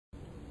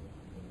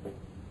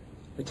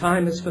The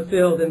time is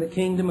fulfilled and the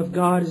kingdom of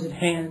God is at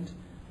hand.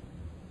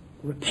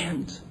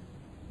 Repent.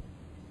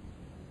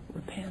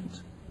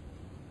 Repent.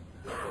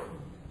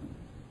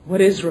 What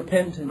is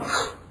repentance?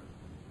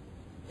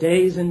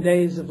 Days and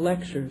days of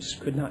lectures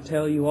could not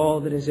tell you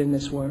all that is in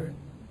this word.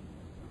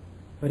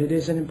 But it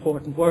is an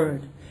important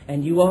word.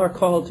 And you are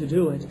called to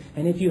do it.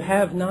 And if you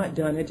have not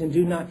done it and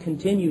do not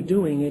continue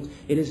doing it,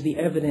 it is the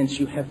evidence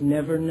you have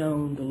never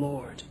known the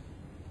Lord.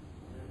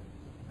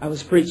 I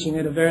was preaching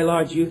at a very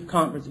large youth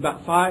conference,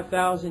 about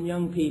 5,000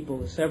 young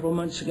people, several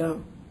months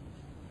ago.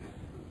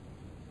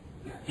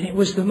 And it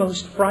was the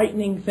most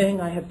frightening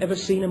thing I have ever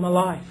seen in my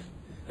life.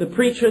 The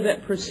preacher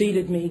that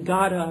preceded me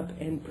got up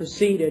and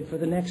proceeded for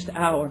the next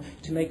hour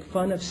to make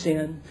fun of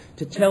sin,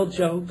 to tell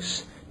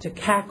jokes, to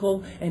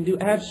cackle, and do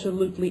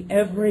absolutely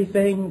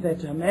everything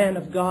that a man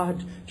of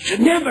God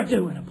should never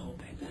do in a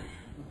pulpit.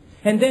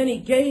 And then he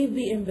gave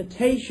the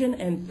invitation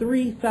and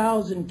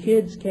 3,000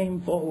 kids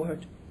came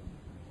forward,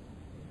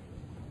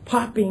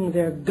 popping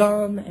their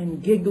gum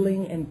and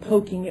giggling and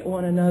poking at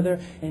one another,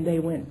 and they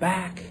went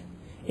back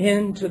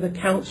into the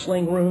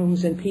counseling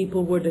rooms, and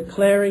people were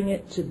declaring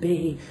it to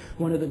be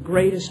one of the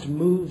greatest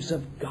moves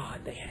of God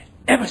they had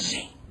ever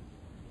seen.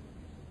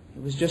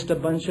 It was just a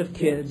bunch of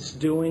kids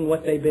doing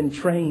what they've been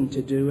trained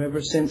to do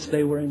ever since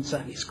they were in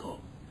Sunday school.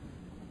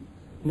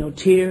 No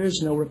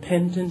tears, no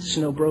repentance,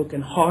 no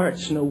broken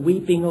hearts, no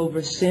weeping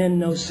over sin,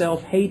 no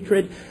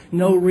self-hatred,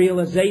 no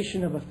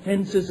realization of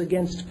offenses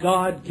against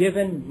God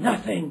given,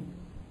 nothing.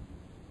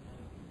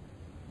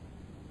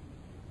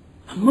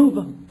 A move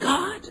of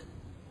God?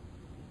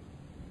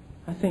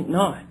 I think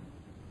not.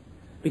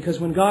 Because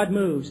when God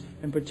moves,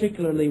 and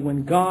particularly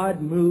when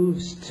God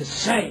moves to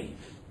save,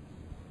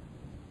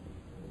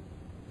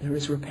 there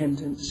is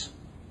repentance.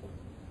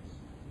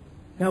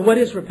 Now, what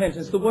is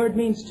repentance? The word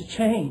means to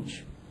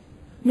change.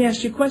 Let me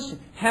ask you a question.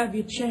 Have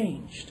you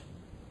changed?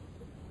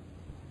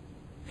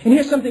 And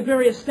here's something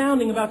very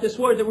astounding about this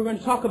word that we're going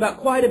to talk about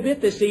quite a bit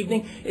this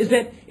evening, is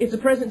that it's a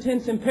present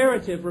tense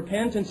imperative,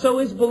 repent, and so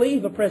is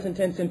believe a present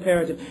tense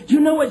imperative. Do you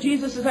know what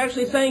Jesus is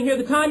actually saying here?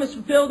 The time is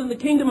fulfilled and the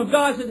kingdom of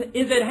God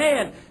is at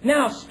hand.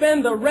 Now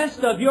spend the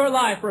rest of your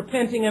life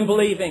repenting and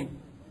believing.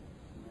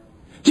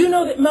 Do you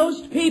know that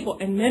most people,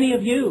 and many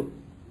of you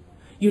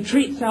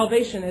treat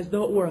salvation as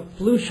though it were a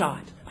flu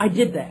shot? I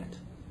did that.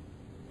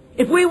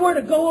 If we were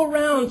to go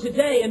around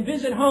today and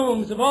visit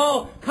homes of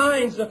all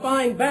kinds to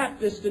find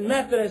Baptists and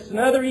Methodists and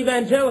other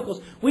evangelicals,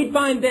 we'd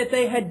find that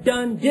they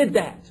did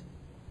that.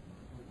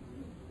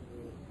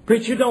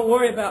 Preacher, don't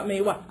worry about me.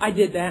 Well, I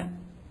did that.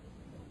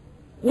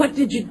 What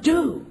did you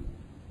do?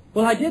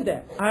 Well, I did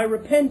that. I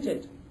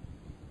repented.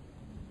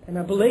 And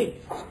I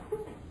believed.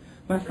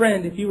 My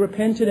friend, if you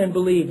repented and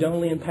believed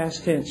only in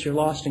past tense, you're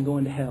lost and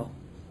going to hell.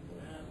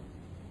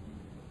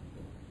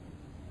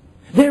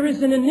 There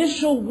is an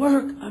initial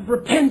work of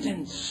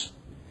repentance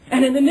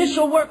and an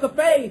initial work of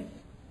faith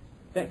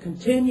that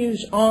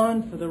continues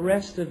on for the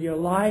rest of your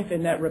life,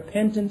 and that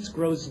repentance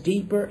grows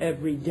deeper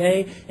every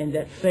day and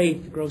that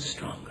faith grows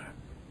stronger.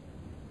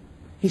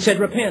 He said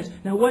repent.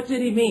 Now what did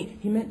he mean?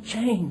 He meant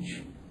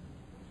change.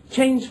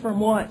 Change from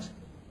what?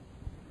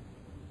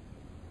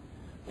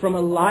 From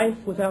a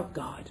life without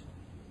God.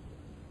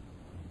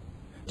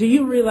 Do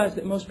you realize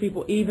that most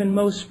people, even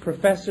most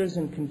professors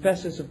and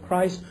confessors of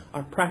Christ,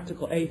 are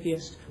practical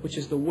atheists, which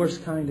is the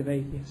worst kind of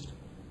atheist?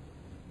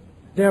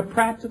 They're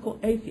practical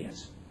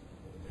atheists.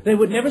 They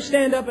would never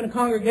stand up in a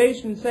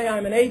congregation and say,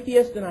 I'm an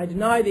atheist and I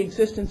deny the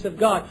existence of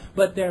God.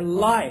 But their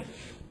life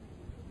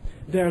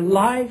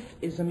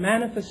is a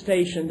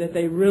manifestation that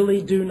they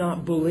really do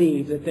not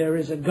believe that there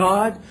is a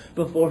God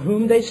before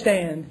whom they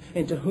stand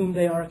and to whom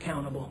they are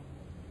accountable.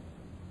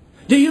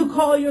 Do you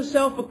call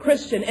yourself a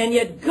Christian and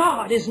yet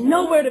God is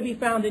nowhere to be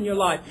found in your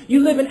life? You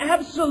live in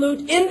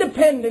absolute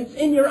independence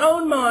in your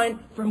own mind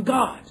from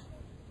God.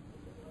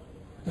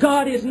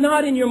 God is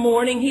not in your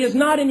morning. He is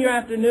not in your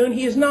afternoon.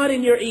 He is not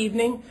in your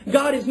evening.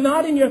 God is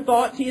not in your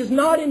thoughts. He is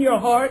not in your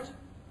heart.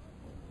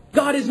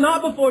 God is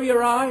not before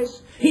your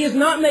eyes. He is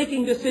not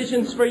making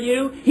decisions for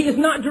you. He is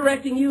not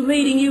directing you,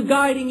 leading you,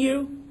 guiding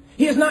you.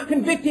 He is not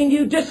convicting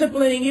you,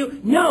 disciplining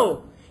you.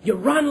 No. You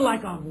run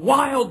like a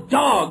wild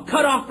dog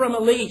cut off from a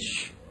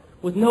leash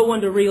with no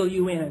one to reel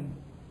you in.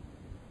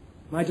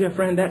 My dear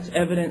friend, that's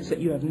evidence that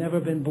you have never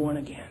been born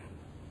again.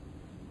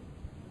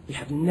 You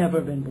have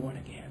never been born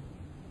again.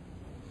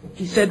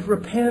 He said,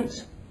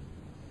 repent.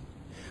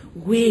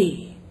 Do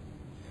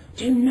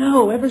you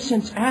know, ever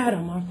since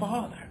Adam, our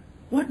father,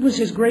 what was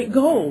his great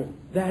goal,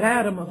 that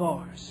Adam of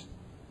ours?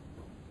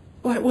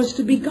 Well, it was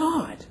to be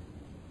God.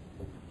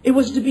 It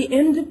was to be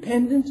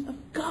independent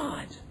of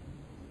God.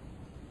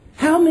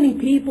 How many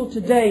people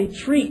today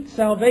treat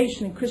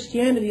salvation and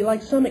Christianity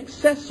like some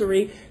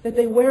accessory that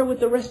they wear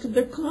with the rest of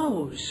their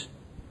clothes,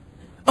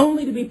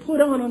 only to be put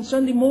on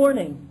Sunday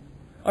morning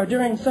or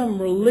during some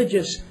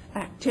religious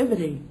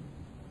activity?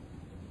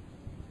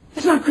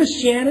 That's not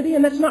Christianity,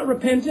 and that's not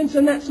repentance,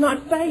 and that's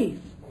not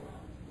faith.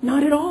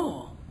 Not at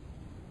all.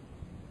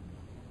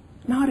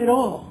 Not at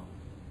all.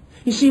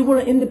 You see, we're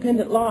an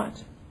independent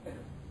lot.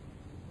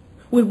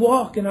 We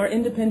walk in our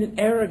independent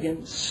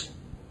arrogance,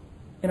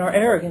 in our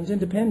arrogant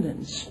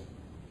independence.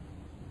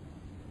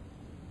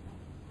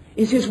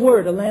 Is His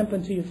Word a lamp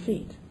unto your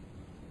feet?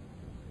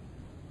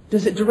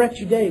 Does it direct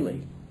you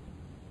daily?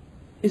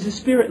 Is the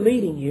Spirit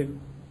leading you?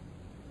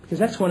 Because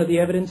that's one of the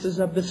evidences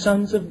of the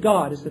sons of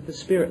God, is that the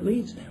Spirit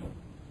leads them.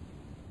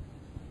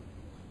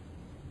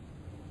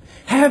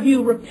 Have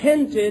you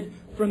repented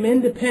from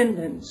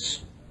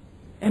independence?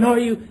 And are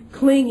you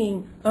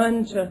clinging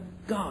unto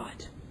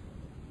God?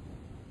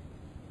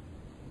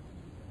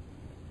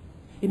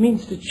 It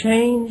means to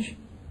change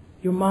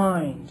your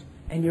mind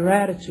and your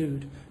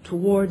attitude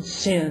towards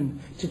sin.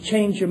 To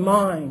change your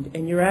mind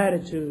and your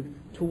attitude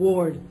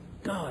toward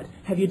God.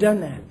 Have you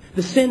done that?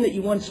 The sin that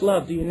you once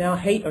loved, do you now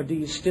hate, or do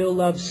you still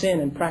love sin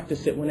and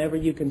practice it whenever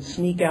you can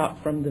sneak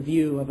out from the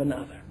view of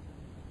another?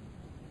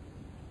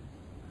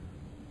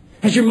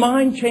 Has your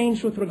mind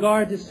changed with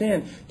regard to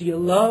sin? Do you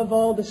love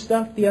all the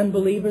stuff the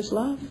unbelievers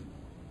love?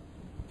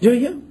 Do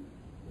you?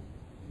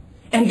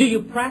 And do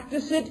you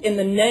practice it in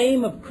the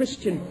name of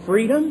Christian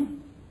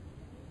freedom?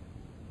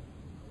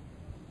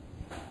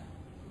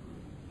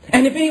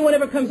 And if anyone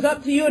ever comes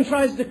up to you and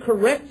tries to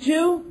correct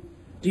you,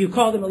 do you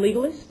call them a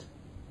legalist?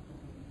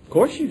 Of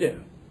course you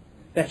do.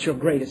 That's your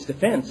greatest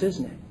offense,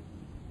 isn't it?